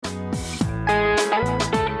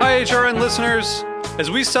HRN listeners.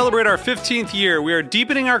 As we celebrate our 15th year, we are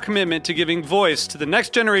deepening our commitment to giving voice to the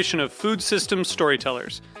next generation of food systems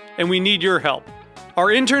storytellers, and we need your help. Our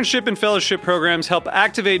internship and fellowship programs help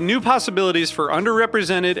activate new possibilities for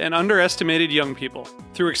underrepresented and underestimated young people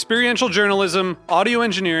through experiential journalism, audio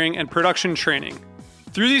engineering, and production training.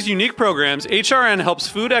 Through these unique programs, HRN helps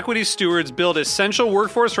food equity stewards build essential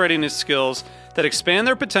workforce readiness skills that expand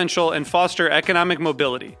their potential and foster economic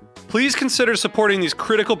mobility. Please consider supporting these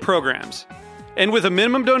critical programs. And with a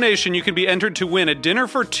minimum donation, you can be entered to win a dinner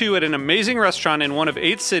for two at an amazing restaurant in one of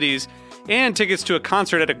 8 cities and tickets to a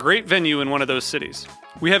concert at a great venue in one of those cities.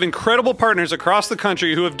 We have incredible partners across the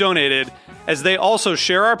country who have donated, as they also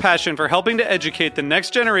share our passion for helping to educate the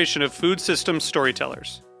next generation of food systems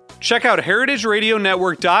storytellers. Check out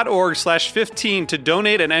heritageradionetwork.org/15 to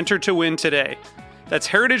donate and enter to win today. That's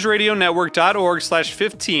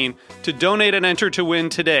heritageradionetwork.org/15 to donate and enter to win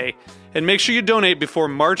today. And make sure you donate before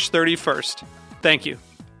March 31st. Thank you.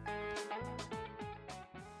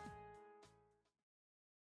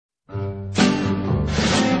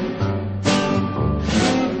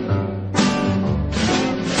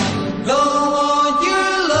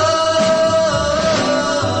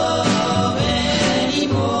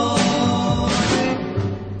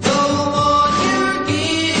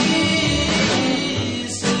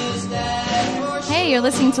 You're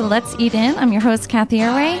listening to Let's Eat In. I'm your host, Kathy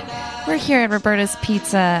Airway. We're here at Roberta's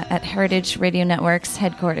Pizza at Heritage Radio Network's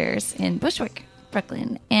headquarters in Bushwick,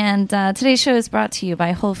 Brooklyn. And today's show is brought to you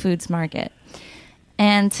by Whole Foods Market.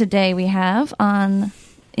 And today we have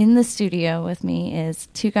in the studio with me is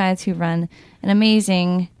 2 guys who run an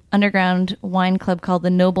amazing underground wine club called the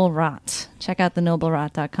Noble Rot. Check out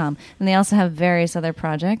thenoblerot.com. And they also have various other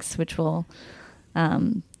projects, which we'll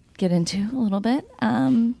get into a little bit.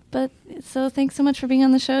 So thanks so much for being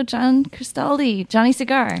on the show, John Cristaldi, Johnny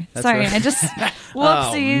Cigar. That's Sorry, right. I just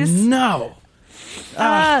whoopsies. Oh,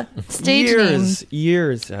 no. Stage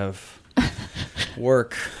years of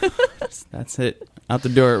work. That's it. Out the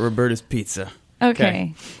door at Roberta's Pizza.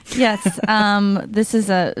 Okay. Yes. This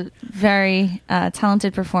is a very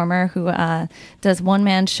talented performer who does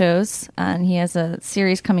one-man shows, and he has a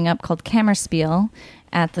series coming up called Kammerspiel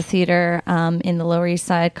at the theater in the Lower East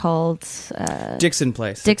Side called Dixon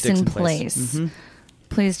Place. Dixon Place. Mm-hmm.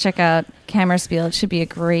 Please check out Kammerspiel. It should be a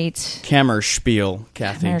great Kammerspiel,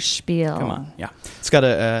 Kathy. Kammerspiel. Come on, yeah. It's got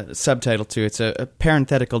a subtitle too. It's a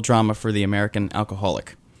parenthetical drama for the American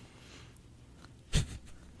alcoholic.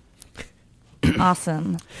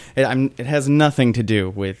 Awesome. It has nothing to do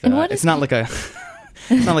with. It's not like a.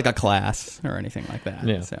 It's not like a class or anything like that.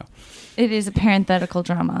 Yeah. So. It is a parenthetical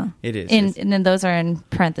drama. It is. And then those are in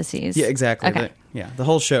parentheses. Yeah, exactly. Okay. The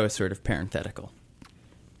whole show is sort of parenthetical.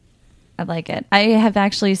 I like it. I have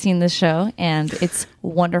actually seen this show, and it's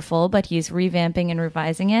wonderful, but he's revamping and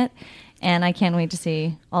revising it, and I can't wait to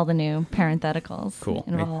see all the new parentheticals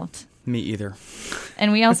involved. Me either.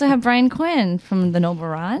 And we also have Brian Quinn from the Noble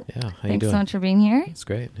Rot. Yeah, how you Thanks doing? so much for being here. It's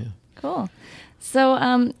great, yeah. Cool. So,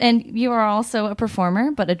 and you are also a performer,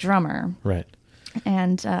 but a drummer. Right.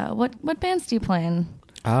 And what bands do you play in?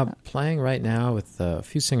 Playing right now with a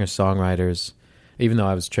few singer-songwriters. Even though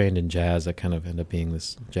I was trained in jazz, I kind of end up being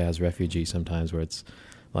this jazz refugee sometimes where it's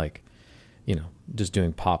like, just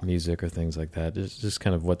doing pop music or things like that. It's just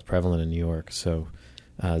kind of what's prevalent in New York. So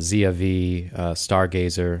Zia V,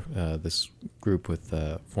 Stargazer, this group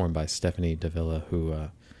formed by Stephanie Davila, who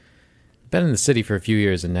been in the city for a few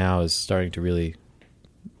years and now is starting to really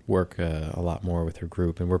work a lot more with her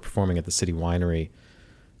group. And we're performing at the City Winery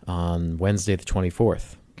on Wednesday the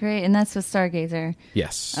 24th. Great. And that's with Stargazer.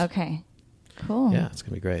 Yes. Okay. Cool. Yeah, it's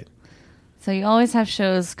going to be great. So you always have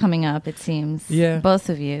shows coming up, it seems. Yeah. Both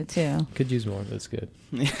of you, too. Could use more. That's good.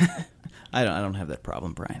 I don't have that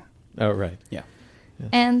problem, Brian. Oh, right. Yeah.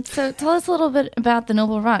 And so tell us a little bit about the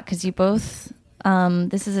Noble Rot, because you both,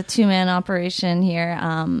 this is a 2-man operation here.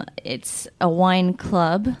 It's a wine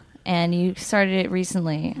club, and you started it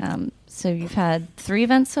recently. So you've had 3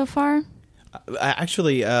 events so far?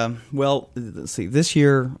 Actually, let's see. This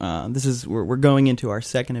year, we're going into our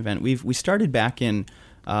second event. We started back in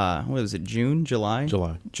what was it? July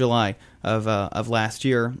of last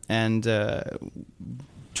year, and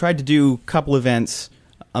tried to do a couple events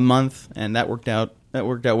a month, and that worked out.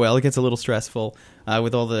 Well. It gets a little stressful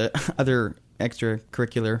with all the other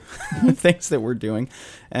extracurricular things that we're doing,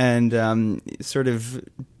 and sort of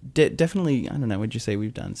definitely, I don't know, would you say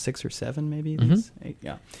we've done 6 or 7 maybe? Mm-hmm. 8,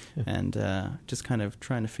 yeah. And just kind of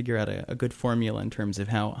trying to figure out a good formula in terms of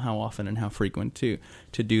how often and how frequent to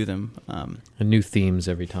do them. And new themes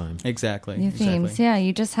every time. Exactly. New themes, yeah.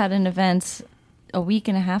 You just had an event a week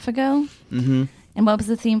and a half ago. Mm-hmm. And what was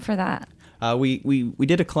the theme for that? We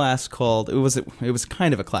did a class called, it was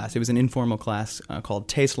kind of a class. It was an informal class called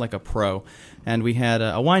Taste Like a Pro. And we had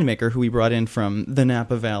a winemaker who we brought in from the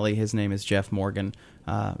Napa Valley. His name is Jeff Morgan.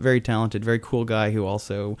 Very talented, very cool guy who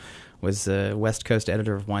also was a West Coast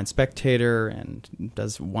editor of Wine Spectator and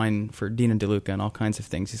does wine for Dina DeLuca and all kinds of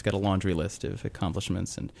things. He's got a laundry list of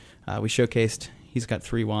accomplishments. And we showcased, he's got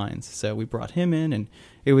 3 wines. So we brought him in, and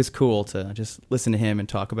it was cool to just listen to him and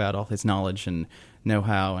talk about all his knowledge and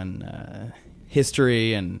know-how and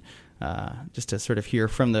history, and just to sort of hear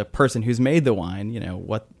from the person who's made the wine,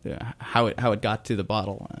 what how it got to the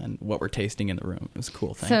bottle and what we're tasting in the room. It was a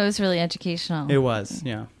cool thing. So it was really educational. It was,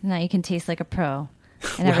 yeah. Now you can taste like a pro,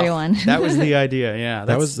 and Well, everyone. That was the idea, yeah.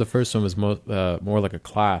 That was the first one. Was more like a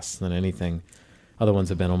class than anything. Other ones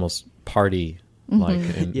have been almost party. Like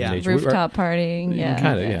in nature. Rooftop partying, yeah.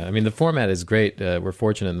 Kind of, yeah. I mean, the format is great. We're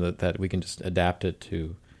fortunate that we can just adapt it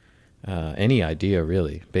to any idea,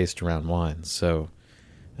 really, based around wine. So,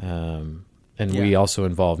 we also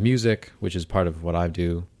involve music, which is part of what I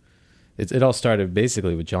do. It all started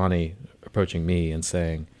basically with Johnny approaching me and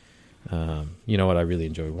saying, you know what, I really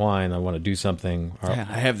enjoy wine. I want to do something. I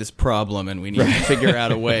have this problem, and we need to figure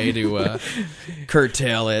out a way to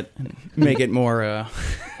curtail it, and make it more...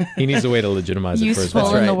 He needs a way to legitimize it for his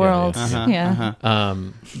useful in the world.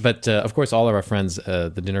 But of course, all of our friends, the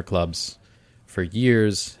dinner clubs, for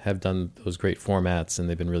years have done those great formats, and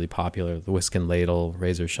they've been really popular. The Whisk and Ladle,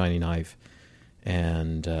 Razor Shiny Knife,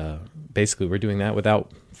 and basically we're doing that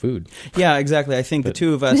without food. Yeah, exactly. I think the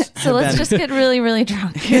two of us. So let's just get really, really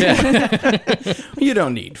drunk. You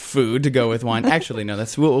don't need food to go with wine. Actually, no.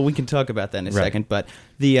 We can talk about that in a second. But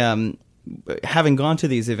the having gone to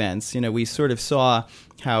these events, we sort of saw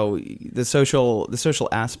how the social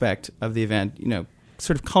aspect of the event,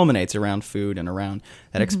 sort of culminates around food and around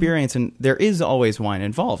that experience. And there is always wine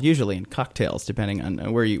involved, usually in cocktails, depending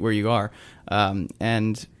on where you are.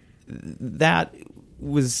 And that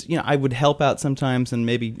was, I would help out sometimes and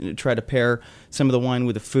maybe try to pair some of the wine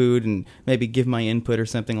with the food and maybe give my input or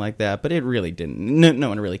something like that. But it really didn't. No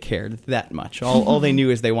one really cared that much. All they knew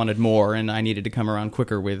is they wanted more, and I needed to come around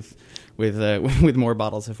quicker with more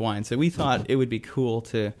bottles of wine. So we thought it would be cool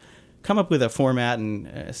to come up with a format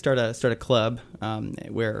and start a club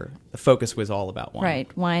where the focus was all about wine.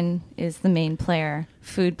 Right. Wine is the main player.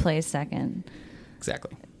 Food plays second.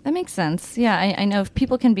 Exactly. That makes sense. Yeah, I know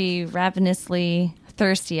people can be ravenously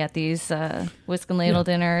thirsty at these Whisk and Ladle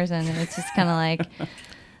dinners, and it's just kind of like,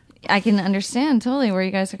 I can understand totally where you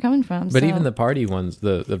guys are coming from. But even the party ones,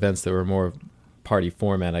 the events that were more party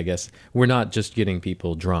format, I guess, we're not just getting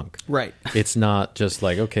people drunk. Right. It's not just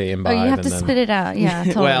like, okay, imbibe. Oh, you have to spit it out. Yeah,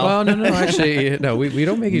 totally. Well, no, actually, no, we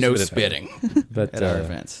don't make you no spit it out. spitting But, at our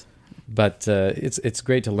events. But it's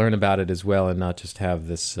great to learn about it as well, and not just have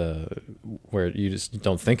this where you just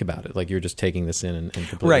don't think about it, like you're just taking this in and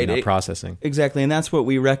completely not processing. Exactly, and that's what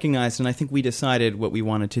we recognized, and I think we decided what we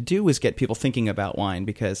wanted to do was get people thinking about wine,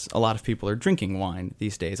 because a lot of people are drinking wine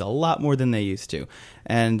these days, a lot more than they used to.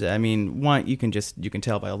 And I mean, wine, you can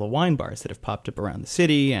tell by all the wine bars that have popped up around the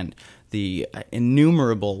city and the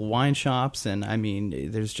innumerable wine shops, and I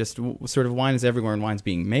mean, there's just sort of wine is everywhere, and wine's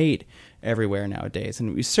being made everywhere nowadays.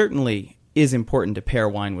 And it certainly is important to pair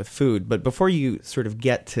wine with food, but before you sort of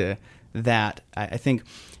get to that, I think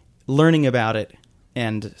learning about it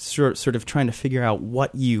and sort of trying to figure out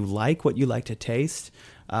what you like to taste,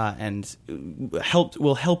 and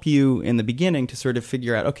will help you in the beginning to sort of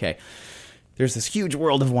figure out, okay, there's this huge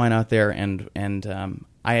world of wine out there, and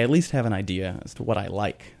I at least have an idea as to what I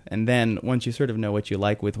like. And then once you sort of know what you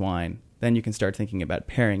like with wine, then you can start thinking about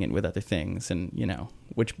pairing it with other things, and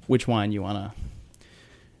which wine you want to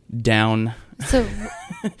down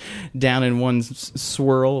in one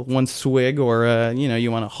swirl, one swig, or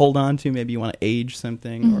you want to hold on to. Maybe you want to age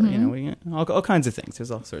something, or all kinds of things.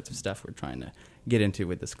 There's all sorts of stuff we're trying to get into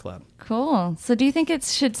with this club. Cool. So do you think it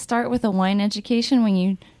should start with a wine education when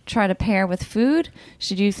you try to pair with food?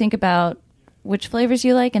 Should you think about which flavors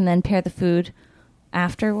you like and then pair the food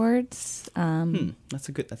afterwards? That's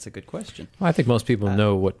a good question. Well, I think most people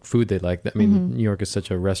know what food they like. I mean, New York is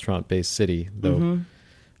such a restaurant-based city, though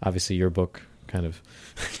obviously your book kind of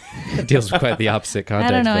deals with quite the opposite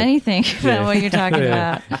context. I don't know anything about what you're talking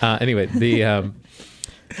about. Anyway,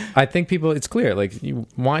 I think people, it's clear, like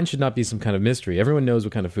wine should not be some kind of mystery. Everyone knows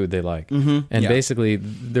what kind of food they like. And basically,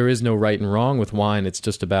 there is no right and wrong with wine. It's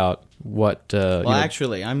just about what...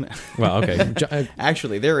 actually,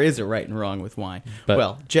 actually, there is a right and wrong with wine.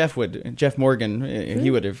 But, Jeff Morgan, he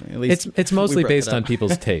would have at least... It's mostly based on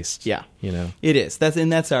people's taste. Yeah. It is.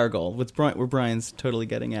 That's our goal. Where Brian's totally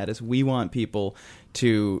getting at is we want people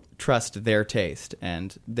to trust their taste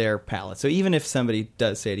and their palate. So even if somebody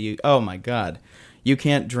does say to you, "Oh my God, you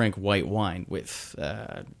can't drink white wine with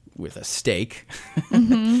a steak,"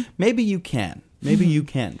 maybe you can. Maybe you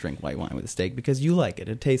can drink white wine with a steak because you like it.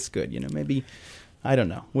 It tastes good. Maybe, I don't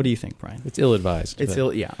know. What do you think, Brian? It's ill-advised.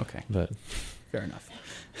 Yeah, okay. But fair enough.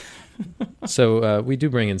 So we do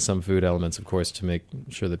bring in some food elements, of course, to make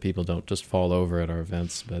sure that people don't just fall over at our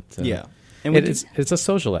events. But yeah. And it's a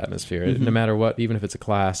social atmosphere, no matter what, even if it's a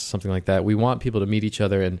class, something like that. We want people to meet each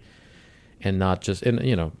other and not just,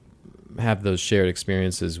 have those shared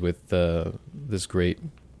experiences with this great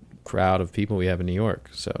crowd of people we have in New York.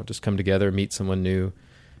 So just come together, meet someone new,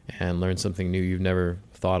 and learn something new you've never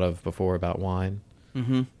thought of before about wine.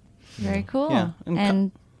 Mm-hmm. Very cool. Yeah.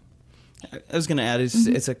 And I was going to add,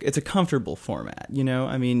 it's a comfortable format.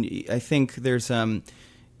 I mean, I think there's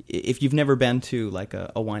if you've never been to like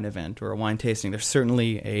a wine event or a wine tasting, there's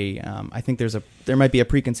certainly I think there might be a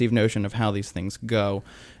preconceived notion of how these things go,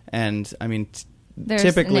 and I mean. There's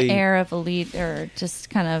Typically, an air of elite or just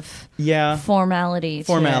kind of formality.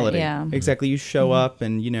 Formality, yeah. Exactly. You show up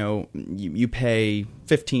and, you pay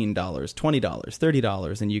 $15, $20,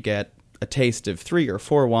 $30, and you get a taste of 3 or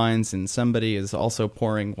 4 wines, and somebody is also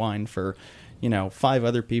pouring wine for, 5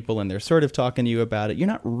 other people, and they're sort of talking to you about it. You're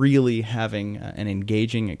not really having an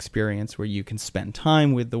engaging experience where you can spend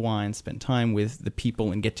time with the wine, spend time with the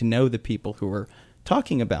people, and get to know the people who are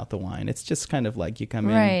talking about the wine. It's just kind of like you come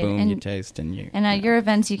in, boom, you taste, and you. And at your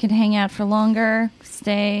events, you can hang out for longer,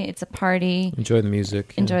 stay. It's a party. Enjoy the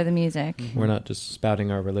music. Enjoy the music. We're not just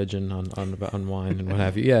spouting our religion on wine and what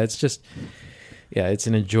have you. Yeah, it's just, it's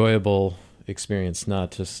an enjoyable experience,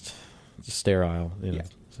 not just sterile.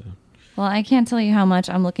 So. Well, I can't tell you how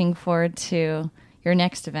much I'm looking forward to your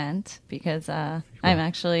next event because I'm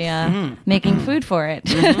actually making food for it.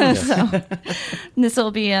 So this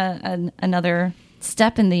will be another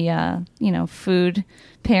step in the food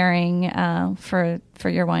pairing for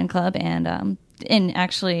your wine club, and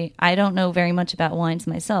actually I don't know very much about wines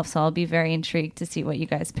myself, so I'll be very intrigued to see what you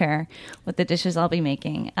guys pair with the dishes I'll be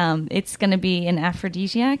making. It's going to be an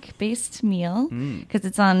aphrodisiac based meal because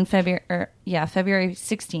it's on February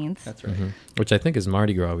 16th. That's right. Mm-hmm. Which I think is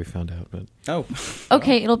Mardi Gras, we found out. But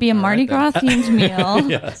okay, it'll be a Mardi Gras themed meal.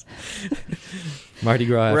 Yes. Mardi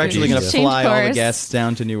Gras. We're actually going to fly all the course. guests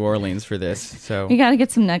down to New Orleans for this. So you got to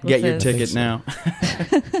get some necklaces. Get your ticket now.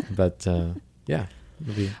 But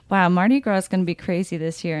wow, Mardi Gras is going to be crazy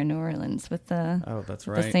this year in New Orleans with that's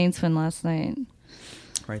right. The Saints win last night.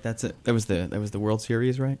 Right, that's it. That was the World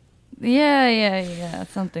Series, right? Yeah,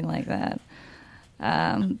 something like that.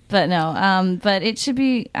 But it should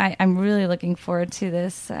be. I'm really looking forward to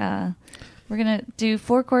this. We're gonna do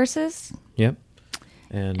 4 courses. Yep.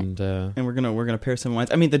 And we're gonna pair some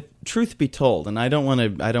wines. I mean, the truth be told, and I don't want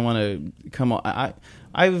to come on.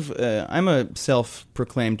 I'm a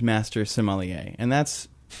self-proclaimed master sommelier, and that's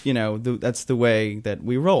that's the way that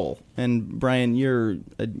we roll. And Brian, you're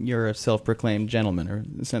a self-proclaimed gentleman or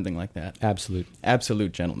something like that.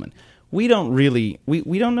 Absolute gentleman. We don't really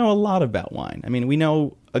we don't know a lot about wine. I mean, we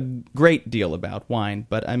know a great deal about wine,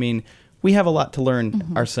 but I mean, we have a lot to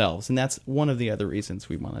learn ourselves, and that's one of the other reasons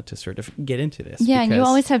we wanted to sort of get into this. Yeah, and you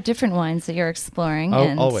always have different wines that you're exploring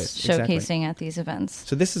and always, showcasing exactly. at these events.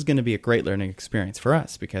 So this is going to be a great learning experience for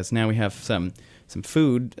us because now we have some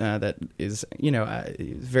food that is,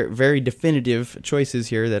 very, very definitive choices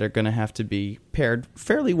here that are going to have to be paired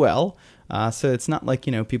fairly well. So it's not like,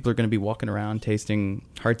 people are going to be walking around tasting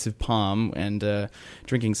Hearts of Palm and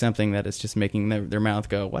drinking something that is just making their mouth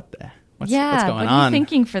go, what's going on? What are you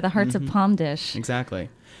thinking for the Hearts of Palm dish? Exactly.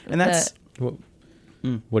 And that's...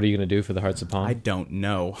 What are you going to do for the Hearts of Palm? I don't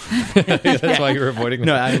know. That's why you're avoiding them.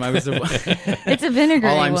 No, I was... It's a vinegary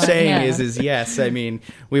All I'm one, saying is yes. I mean,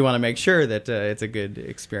 we want to make sure that it's a good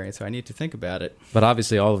experience, so I need to think about it. But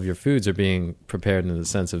obviously all of your foods are being prepared in the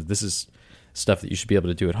sense of this is stuff that you should be able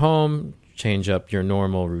to do at home, change up your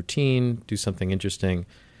normal routine, do something interesting.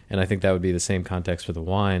 And I think that would be the same context for the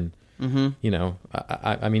wine. Mm-hmm.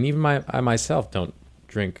 I mean, even I myself don't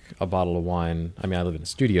drink a bottle of wine. I mean, I live in a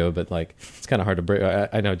studio, but like it's kind of hard to break.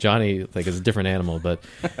 I know Johnny is a different animal, but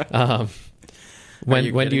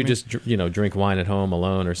when do you just drink wine at home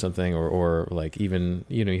alone or something, or like even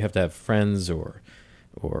you have to have friends or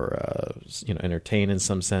entertain in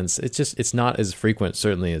some sense. It's not as frequent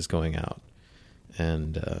certainly as going out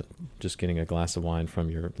and just getting a glass of wine from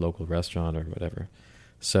your local restaurant or whatever.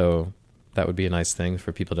 So that would be a nice thing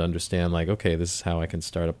for people to understand, like, okay, this is how I can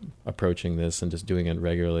start approaching this and just doing it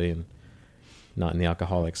regularly. And not in the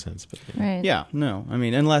alcoholic sense, but Right. Yeah, no. I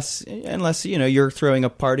mean, unless you're throwing a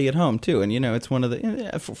party at home too, and it's one of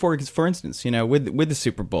the for instance, with the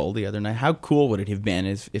Super Bowl the other night, how cool would it have been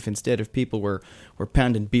if instead of people were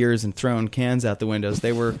pounding beers and throwing cans out the windows,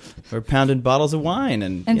 they were pounding bottles of wine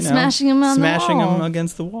and smashing them on the wall. them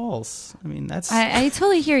against the walls. I mean, that's I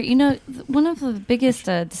totally hear. One of the biggest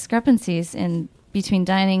discrepancies between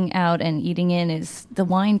dining out and eating in is the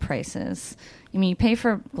wine prices. I mean, you pay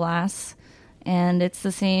for a glass, and it's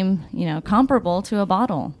the same, comparable to a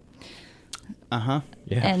bottle. Yeah.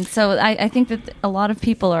 And so I think that a lot of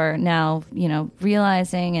people are now,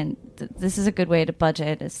 realizing, and this is a good way to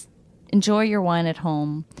budget, is enjoy your wine at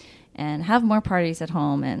home and have more parties at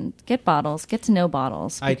home and get to know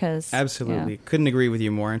bottles. Because I absolutely couldn't agree with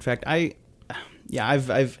you more. In fact,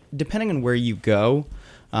 I've depending on where you go,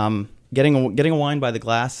 getting a wine by the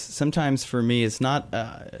glass sometimes for me is not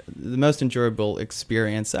the most enjoyable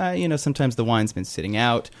experience. Sometimes the wine's been sitting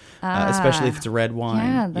out, especially if it's a red wine.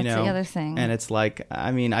 Yeah, that's the other thing. And it's like,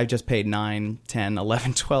 I mean, I've just paid $9, $10,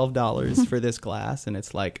 $11, $12 for this glass, and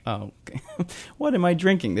it's like, oh, what am I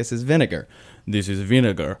drinking? This is vinegar. This is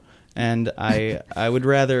vinegar. And I would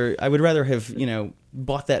rather have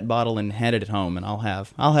bought that bottle and handed it home, and I'll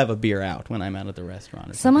have a beer out when I'm out at the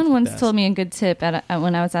restaurant. Someone once told me a good tip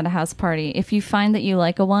when I was at a house party. If you find that you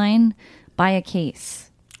like a wine, buy a case,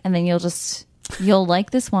 and then you'll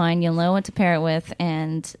like this wine. You'll know what to pair it with,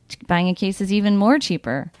 and buying a case is even more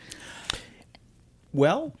cheaper.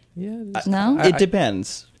 Well, yeah, no, it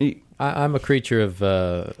depends. I'm a creature of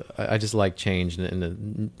I just like change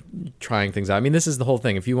and trying things out. I mean, this is the whole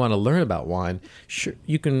thing. If you want to learn about wine, sure,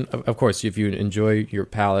 you can. Of course, if you enjoy your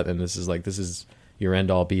palate and this is your end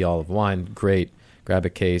all be all of wine, great. Grab a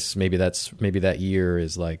case. Maybe that year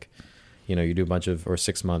is like, you do a bunch of, or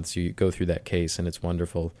 6 months, you go through that case and it's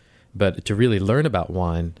wonderful. But to really learn about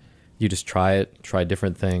wine, you just try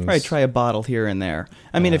different things. Right, try a bottle here and there.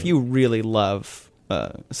 I mean, if you really love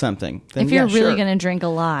something, then if you're really sure. going to drink a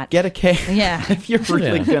lot, get a case. Yeah. If you're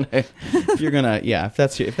really if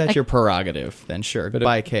that's your prerogative, then sure,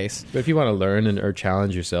 buy a case. But if you want to learn or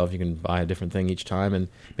challenge yourself, you can buy a different thing each time, and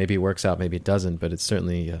maybe it works out, maybe it doesn't. But it's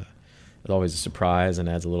certainly it's always a surprise and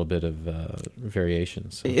adds a little bit of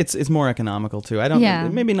variation. So. It's more economical too.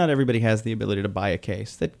 Maybe not everybody has the ability to buy a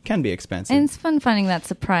case. That can be expensive. And it's fun finding that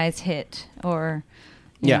surprise hit, or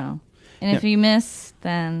you know. And if you miss,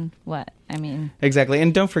 then what? I mean, exactly.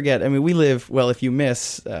 And don't forget, I mean, we live well. If you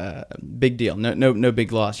miss, big deal. No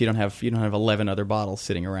big loss. You don't have 11 other bottles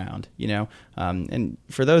sitting around. And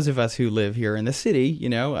for those of us who live here in the city,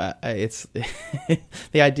 it's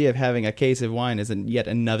the idea of having a case of wine is yet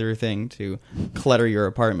another thing to clutter your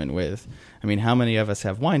apartment with. I mean, how many of us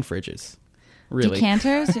have wine fridges? Really?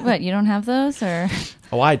 Decanters? What, you don't have those? Or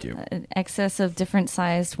Oh, I do. Excess of different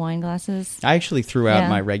sized wine glasses? I actually threw out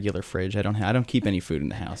my regular fridge. I don't keep any food in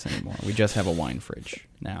the house anymore. We just have a wine fridge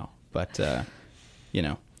now. But,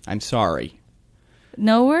 I'm sorry.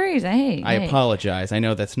 No worries. I apologize. I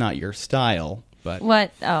know that's not your style, but...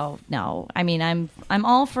 What? Oh, no. I mean, I'm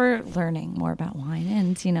all for learning more about wine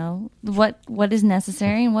and, what is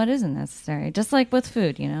necessary and what isn't necessary. Just like with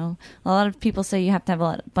food, A lot of people say you have to have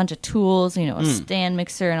a bunch of tools, a stand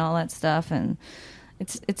mixer and all that stuff. And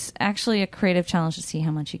it's actually a creative challenge to see how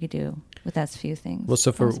much you could do with as few things. Well,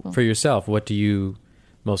 so for yourself, what do you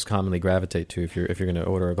most commonly gravitate to if you're going to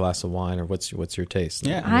order a glass of wine, or what's your taste?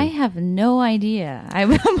 Yeah, I have no idea.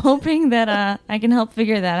 I'm hoping that I can help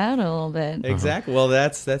figure that out a little bit. Exactly. Well,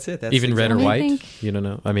 that's it. That's even red or I white. think You don't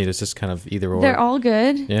know. I mean, it's just kind of either or. They're all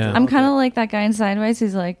good. Yeah. I'm kind of like that guy in Sideways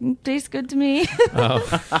who's like, tastes good to me.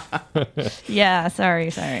 Oh. Yeah.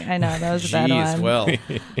 Sorry. I know that was a bad one.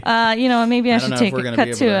 Well, maybe I should take a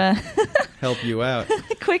cut to a help you out.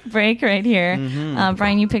 quick break right here. Mm-hmm.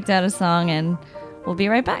 Brian, you picked out a song, and we'll be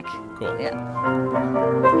right back. Cool. Yeah.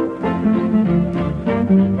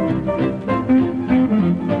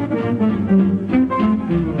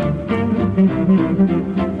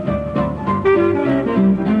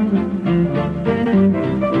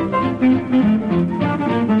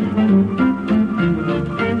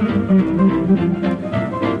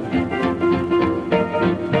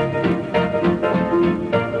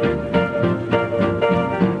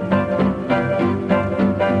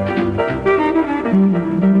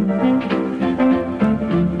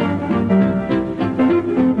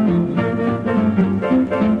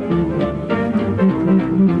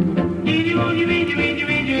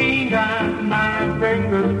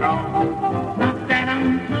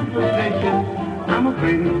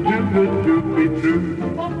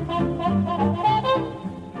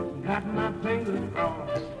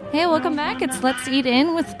 Hey, welcome back. It's Let's Eat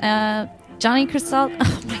In with Johnny Cristal.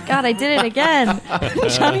 Oh my God, I did it again.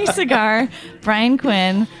 Johnny Cigar, Brian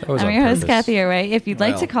Quinn. I'm your host, Kathy Irway. If you'd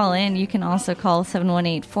like to call in, you can also call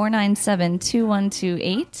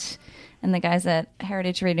 718-497-2128. And the guys at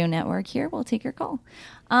Heritage Radio Network here will take your call.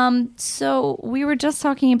 So we were just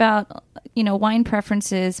talking about, wine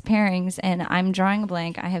preferences, pairings, and I'm drawing a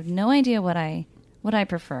blank. I have no idea what I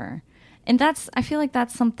prefer. And I feel like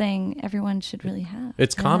that's something everyone should really have.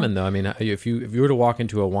 It's common, though. I mean, if you were to walk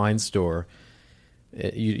into a wine store,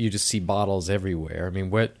 you just see bottles everywhere. I mean,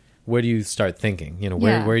 where do you start thinking?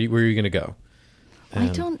 Where are you going to go? I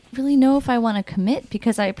don't really know if I want to commit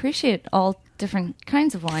because I appreciate all different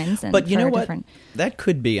kinds of wines. But you know what? That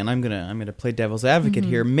could be, and I'm gonna play devil's advocate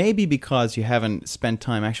here. Maybe because you haven't spent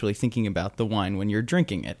time actually thinking about the wine when you're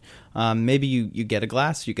drinking it. Maybe you get a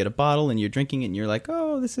glass, you get a bottle, and you're drinking it, and you're like,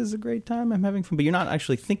 "Oh, this is a great time. I'm having fun." But you're not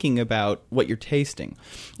actually thinking about what you're tasting.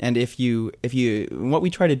 And if you, what we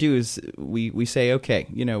try to do is we say, okay,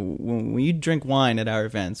 when you drink wine at our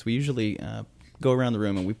events, we usually go around the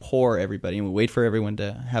room and we pour everybody, and we wait for everyone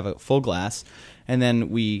to have a full glass. And then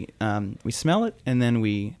we smell it, and then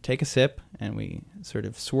we take a sip, and we sort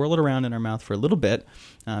of swirl it around in our mouth for a little bit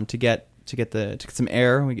to get some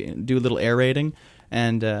air. We do a little aerating,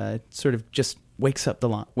 and it sort of just wakes up the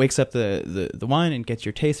wine and gets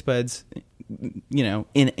your taste buds,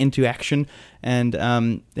 into action. And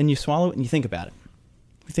then you swallow it and you think about it.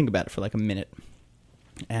 You think about it for like a minute,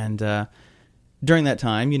 and during that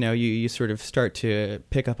time, you sort of start to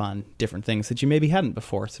pick up on different things that you maybe hadn't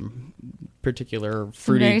before. Some particular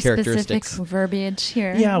fruity very characteristics. Specific verbiage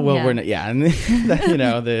here. Yeah, well, we're not. Yeah, and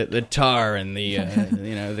the tar and the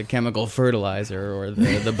the chemical fertilizer, or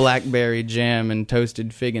the blackberry jam and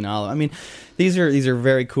toasted fig and olive. I mean, these are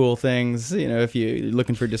very cool things. If you're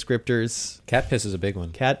looking for descriptors, cat piss is a big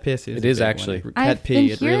one. Cat piss is. It is actually cat I've pee. Been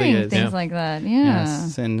it really is. Things like that. Yeah.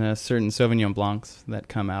 Yes, and certain Sauvignon Blancs that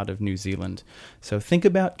come out of New Zealand. So think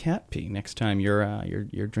about cat pee next time you're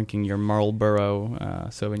drinking your Marlborough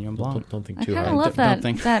Sauvignon Blanc. Don't think I too kind hard. of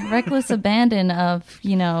love that reckless abandon of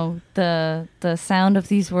the sound of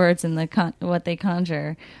these words and what they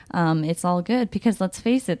conjure. It's all good because let's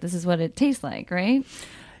face it, this is what it tastes like, right?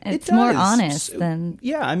 It's more honest than...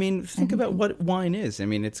 Yeah, I mean, think about what wine is. I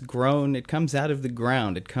mean, it's grown, it comes out of the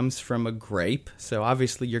ground, it comes from a grape, so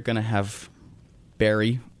obviously you're going to have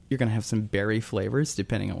some berry flavors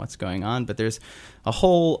depending on what's going on, but there's a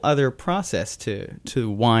whole other process to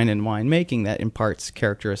wine and winemaking that imparts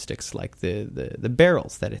characteristics like the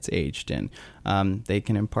barrels that it's aged in. They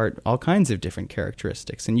can impart all kinds of different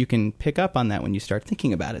characteristics, and you can pick up on that when you start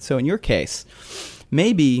thinking about it. So in your case,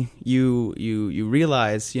 maybe you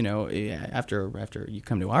realize, after you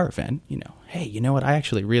come to our event, hey, you know what, I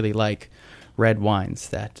actually really like red wines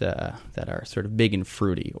that are sort of big and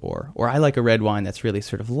fruity, or I like a red wine that's really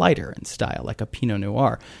sort of lighter in style, like a Pinot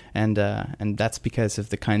Noir, and that's because of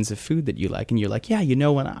the kinds of food that you like. And you're like, yeah,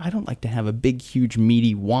 what, I don't like to have a big, huge,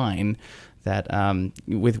 meaty wine that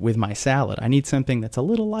with my salad. I need something that's a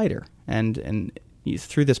little lighter, and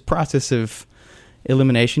through this process of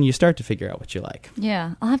elimination, you start to figure out what you like.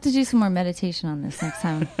 Yeah, I'll have to do some more meditation on this next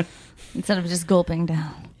time instead of just gulping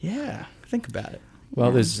down. Yeah, think about it.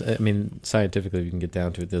 Well, scientifically, you can get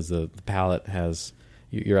down to it. There's the palate has,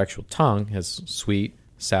 your actual tongue has sweet,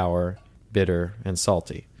 sour, bitter, and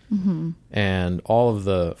salty. Mm-hmm. And all of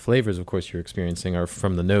the flavors, of course, you're experiencing are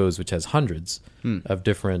from the nose, which has hundreds of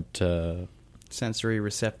different... sensory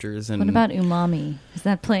receptors. And what about umami? Does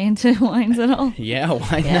that play into wines at all? Yeah,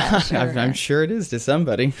 why not? Sure. I'm sure it is to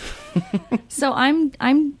somebody. So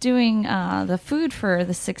I'm doing the food for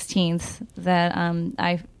the 16th that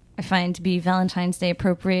I find to be Valentine's Day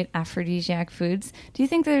appropriate aphrodisiac foods. Do you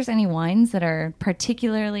think there's any wines that are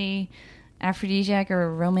particularly aphrodisiac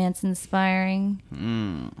or romance inspiring?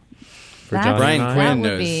 For Johnny Brian Quinn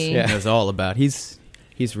knows all about. He's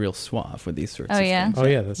real suave with these sorts of things. Oh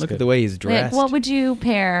yeah, that's Look good. at the way he's dressed. What would you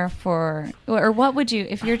pair for, or what would you,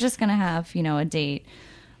 if you're just going to have, a date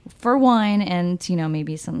for wine and,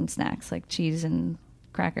 maybe some snacks like cheese and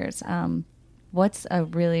crackers, what's a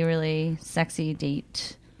really, really sexy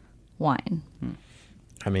date wine?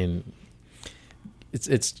 I mean,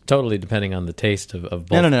 it's totally depending on the taste of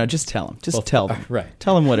both. No, just tell him. Just tell them. Right.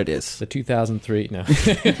 Tell him what it is. The 2003, no.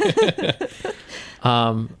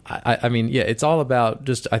 I mean, yeah, it's all about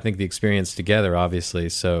just, I think, the experience together, obviously.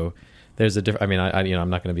 So there's a different, I mean, I'm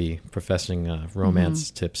not going to be professing romance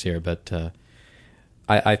tips here, but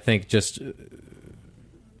I think just,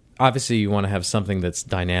 obviously you want to have something that's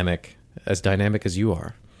dynamic as you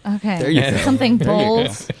are. Okay. There you go. Something bold.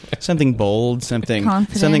 Something something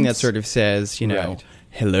Confident. that sort of says, Right.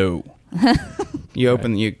 hello.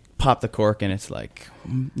 You pop the cork, and it's like,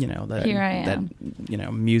 that Here I am.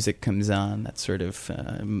 that music comes on. That sort of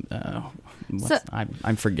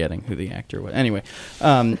I'm forgetting who the actor was. Anyway,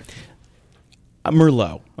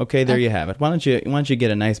 Merlot. Okay, there you have it. Why don't you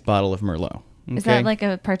get a nice bottle of Merlot? Okay? Is that like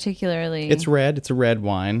a particularly? It's red. It's a red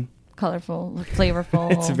wine. Colorful,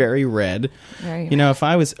 flavorful. It's very red. Very red.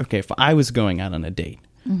 If I was going out on a date,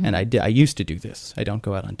 and I used to do this. I don't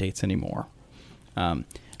go out on dates anymore. Because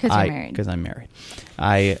you're married. Because I'm married.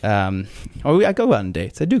 I go out on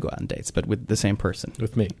dates. I do go out on dates, but with the same person.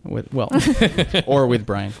 With me. Or with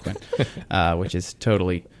Brian Quinn, which is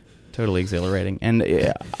totally exhilarating. And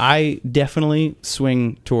I definitely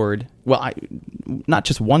swing toward, not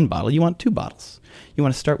just one bottle. You want 2 bottles. You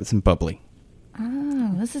want to start with some bubbly.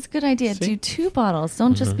 Oh, this is a good idea. See? Do 2 bottles.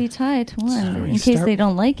 Don't just be tied to one So in case they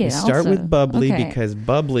don't like it. Start with bubbly Okay. because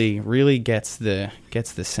bubbly really gets the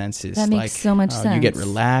senses. That makes so much sense. You get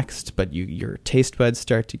relaxed, but your taste buds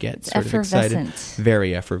start to get sort of excited.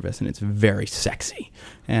 Very effervescent. It's very sexy.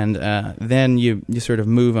 And then you sort of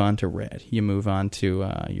move on to red. You move on to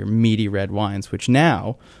your meaty red wines, which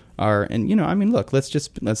now are, and look, let's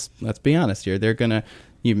be honest here. They're gonna.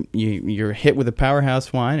 You're hit with a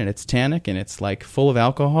powerhouse wine, and it's tannic, and it's like full of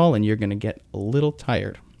alcohol, and you're going to get a little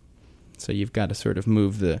tired. So you've got to sort of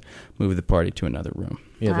move the party to another room.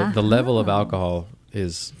 Yeah, the level of alcohol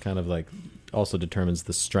is kind of like also determines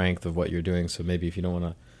the strength of what you're doing. So maybe if you don't want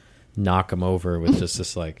to knock them over with just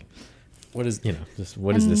this like, what is this?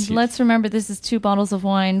 Let's remember this is 2 bottles of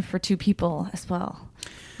wine for 2 people as well.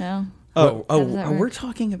 No. We're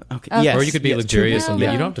talking about okay. Yes, or you could be luxurious and you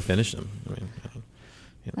Yeah. don't have to finish them. I mean,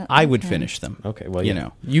 I would finish them. okay, well,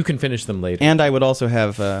 you can finish them later. And I would also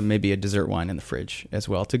have maybe a dessert wine in the fridge as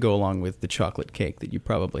well to go along with the chocolate cake that you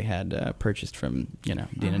probably had purchased from Dean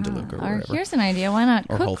and DeLuca or wherever. Here's an idea. Why not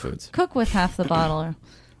or Whole Foods. Cook with half the bottle?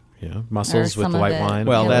 Yeah, mussels Or with the white wine.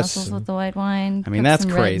 Well, mussels with the white wine. I mean, Cook that's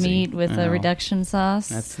some crazy. Red meat with a reduction sauce.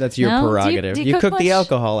 That's your prerogative. Do you cook the much?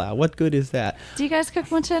 alcohol out. What good is that? Do you guys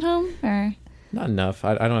cook much at home? Or Not enough.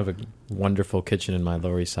 I don't have a wonderful kitchen in my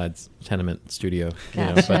Lower East Side tenement studio.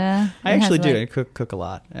 gotcha. But I actually do. Like, I cook a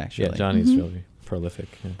lot, actually. yeah, Johnny's really prolific.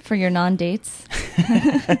 Yeah. for your non-dates.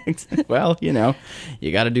 Well,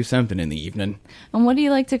 you got to do something in the evening. And what do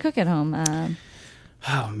you like to cook at home?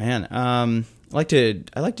 Oh man, I like to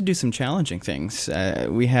do some challenging things.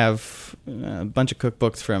 We have a bunch of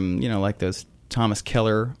cookbooks from like those Thomas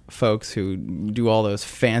Keller folks who do all those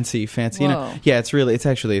fancy. Whoa. Yeah, it's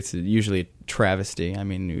usually a travesty. I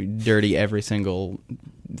mean, you dirty every single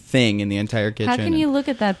thing in the entire kitchen. How can you look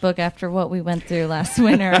at that book after what we went through last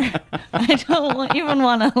winter? I don't even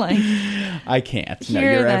want to I can't.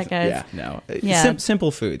 hear that, guys. Yeah, no. Yeah.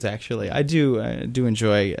 Simple foods, actually. I do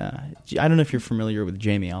enjoy. I don't know if you're familiar with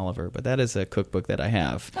Jamie Oliver, but that is a cookbook that I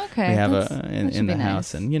have. Okay, we have that in should the be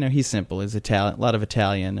house, nice. and he's simple. He's Italian, a lot of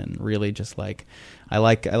Italian, and really just like. I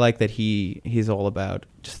like that he's all about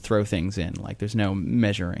just throw things in. Like there's no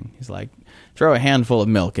measuring. He's like throw a handful of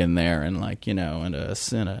milk in there and and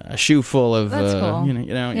a shoe full of That's cool.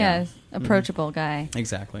 yeah. Approachable guy.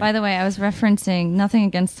 Exactly. By the way, I was referencing nothing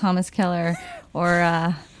against Thomas Keller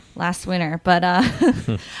or last winter, but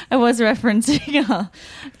I was referencing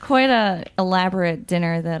quite a elaborate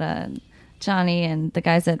dinner that Johnny and the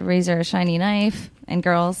guys at Razor Shiny Knife and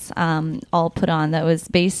girls all put on that was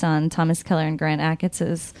based on Thomas Keller and Grant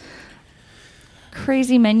Achatz'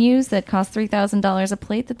 crazy menus that cost $3,000 a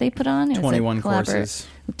plate that they put on. It was 21 courses.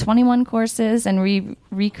 21 courses, and we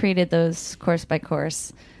recreated those course by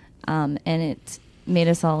course, and it made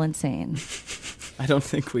us all insane. I don't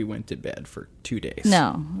think we went to bed for 2 days.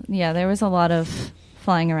 No. Yeah, there was a lot of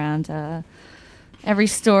flying around every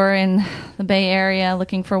store in the Bay Area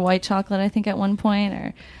looking for white chocolate, I think, at one point.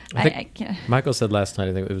 Or I can't. Michael said last night,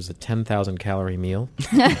 I think it was a 10,000 calorie meal.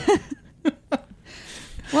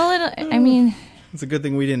 Well, I mean... It's a good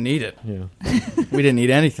thing we didn't eat it. Yeah. We didn't eat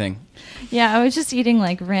anything. Yeah, I was just eating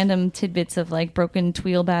like random tidbits of like broken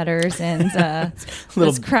tuile batters and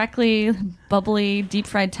those crackly, bubbly, deep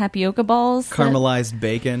fried tapioca balls. Caramelized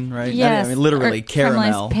bacon, right? Yes. I mean, literally or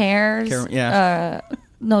caramel. Caramelized pears. Yeah.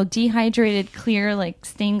 No, dehydrated, clear, like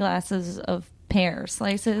stained glasses of pear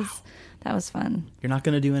slices. That was fun. You're not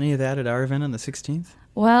going to do any of that at our event on the 16th?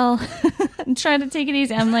 Well, I'm trying to take it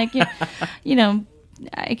easy. I'm like,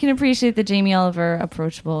 I can appreciate the Jamie Oliver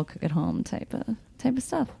approachable cook at home type of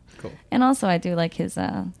stuff. Cool. And also I do like his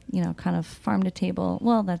kind of farm to table.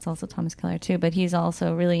 Well, that's also Thomas Keller too, but he's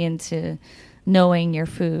also really into knowing your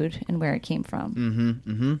food and where it came from.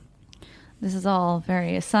 Mm-hmm. Mm-hmm. This is all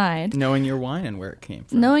very aside. Knowing your wine and where it came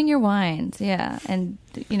from. Knowing your wines, yeah. And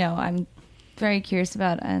I'm very curious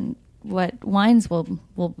about and what wines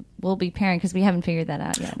we'll be pairing, because we haven't figured that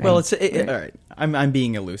out yet. Right? Well, all right. I'm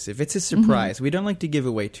being elusive. It's a surprise. We don't like to give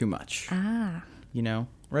away too much. You know,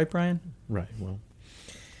 right, Brian? Right. Well,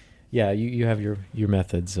 yeah. You have your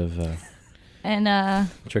methods of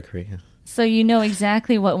trickery. So you know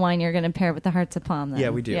exactly what wine you're going to pair with the Hearts of Palm, then?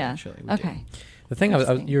 Yeah, we do. Actually, we do. The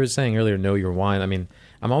thing you were saying earlier, know your wine. I mean,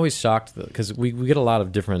 I'm always shocked because we get a lot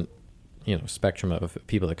of different, spectrum of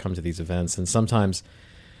people that come to these events, and sometimes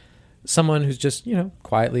someone who's just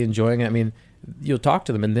quietly enjoying it. I mean, you'll talk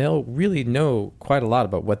to them and they'll really know quite a lot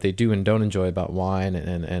about what they do and don't enjoy about wine,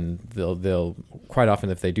 and they'll quite often,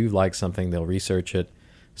 if they do like something, they'll research it.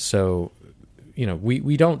 So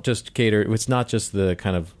we don't just cater. It's not just the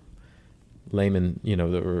kind of layman,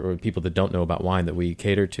 or people that don't know about wine that we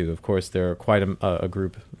cater to. Of course, there are quite a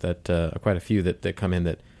group that quite a few that come in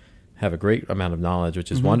that have a great amount of knowledge,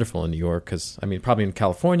 which is wonderful in New York. Because probably in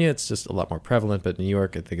California it's just a lot more prevalent, but in New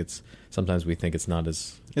York, I think sometimes we think it's not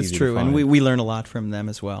as it's easy true, to find. and we learn a lot from them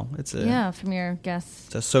as well. From your guests.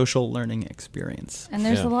 It's a social learning experience. And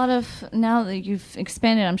there's a lot of, now that you've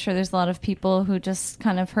expanded, I'm sure there's a lot of people who just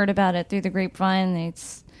kind of heard about it through the grapevine.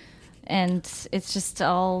 And it's just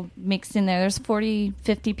all mixed in there. There's 40,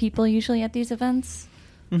 50 people usually at these events.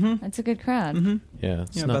 It's a good crowd. Yeah,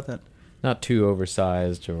 it's about that. Not too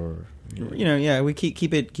oversized, or we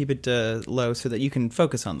keep it low so that you can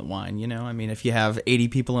focus on the wine. If you have 80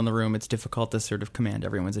 people in the room, it's difficult to sort of command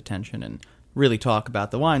everyone's attention and really talk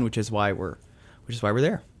about the wine, which is why we're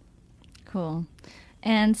there. Cool.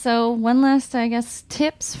 And so one last, I guess,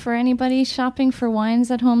 tips for anybody shopping for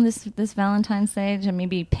wines at home this Valentine's Day, to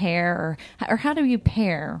maybe pair, or how do you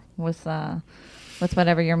pair with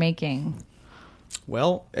whatever you're making?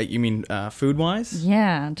 Well, you mean food-wise?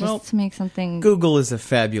 Yeah, to make something. Google is a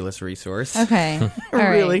fabulous resource. Okay, all right.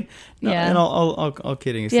 Really? No, yeah. And all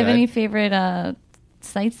kidding aside. Do you have any favorite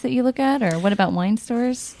sites that you look at, or what about wine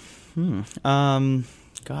stores?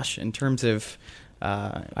 Gosh, in terms of.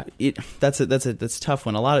 That's a tough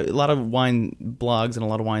one. A lot of wine blogs and a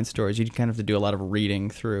lot of wine stores, you kind of have to do a lot of reading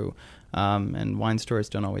through, and wine stores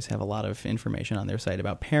don't always have a lot of information on their site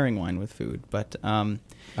about pairing wine with food. But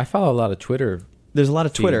I follow a lot of Twitter. There's a lot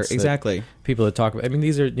of Twitter, exactly. People that talk about.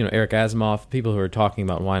 These are Eric Asimov, people who are talking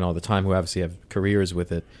about wine all the time, who obviously have careers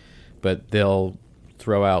with it, but they'll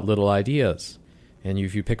throw out little ideas, and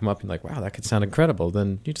if you pick them up and like, wow, that could sound incredible,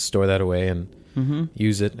 then you just store that away and.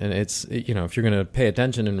 Use it, and it's if you're going to pay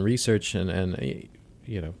attention and research, and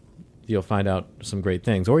you'll find out some great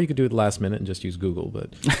things. Or you could do it last minute and just use Google.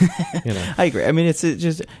 But I agree. It's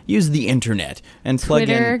just use the internet and plug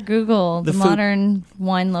Twitter, in Google, the modern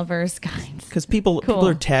wine lovers guides. Because people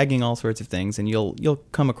are tagging all sorts of things, and you'll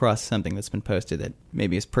come across something that's been posted that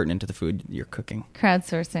maybe is pertinent to the food you're cooking.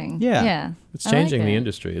 Crowdsourcing. Yeah. It's changing the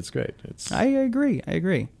industry. It's great. I agree.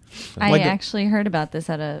 I actually heard about this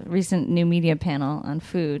at a recent new media panel on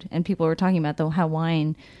food, and people were talking about how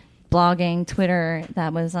wine blogging, Twitter,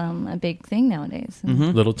 that was a big thing nowadays.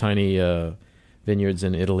 Little tiny vineyards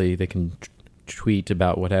in Italy, they can tweet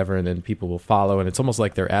about whatever, and then people will follow, and it's almost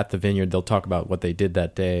like they're at the vineyard. They'll talk about what they did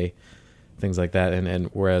that day, things like that. And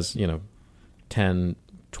whereas 10,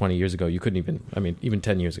 20 years ago, you couldn't even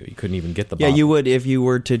 10 years ago, you couldn't even get the bottle. Yeah, you would, if you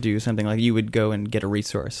were to do something like, you would go and get a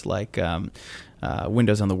resource like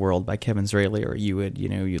Windows on the World by Kevin Zraly, or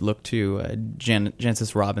you'd look to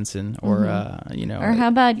Jancis Robinson, or or how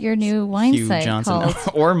about your new wine Hugh site Johnson, called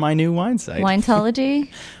or my new wine site, Wineology.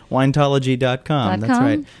 Wineology.com. That's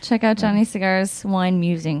right. Check out Johnny Cigar's wine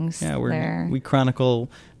musings. Yeah, we chronicle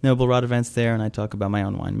Noble Rot events there, and I talk about my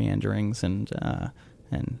own wine meanderings and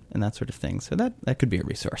that sort of thing. So that could be a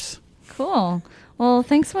resource. Cool. Well,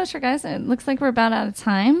 thanks so much, guys. It looks like we're about out of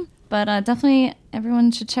time. But definitely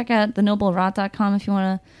everyone should check out thenoblerot.com if you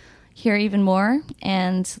want to hear even more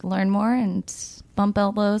and learn more and bump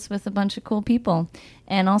elbows with a bunch of cool people.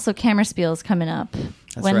 And also Kammerspiel is coming up.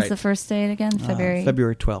 When's the first date again? February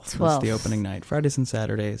 12th. That's the opening night. Fridays and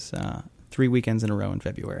Saturdays, 3 weekends in a row in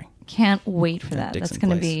February. Can't wait for that.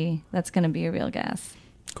 Dixon That's gonna be a real gas.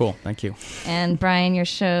 Cool. Thank you. And Brian, your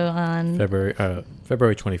show on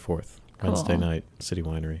February 24th, Wednesday night, City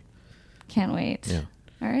Winery. Can't wait. Yeah.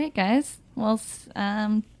 All right, guys. Well,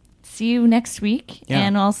 see you next week,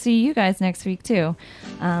 and I'll see you guys next week, too.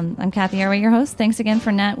 I'm Kathy Arway, your host. Thanks again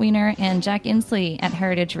for Nat Wiener and Jack Inslee at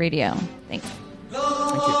Heritage Radio. Thanks.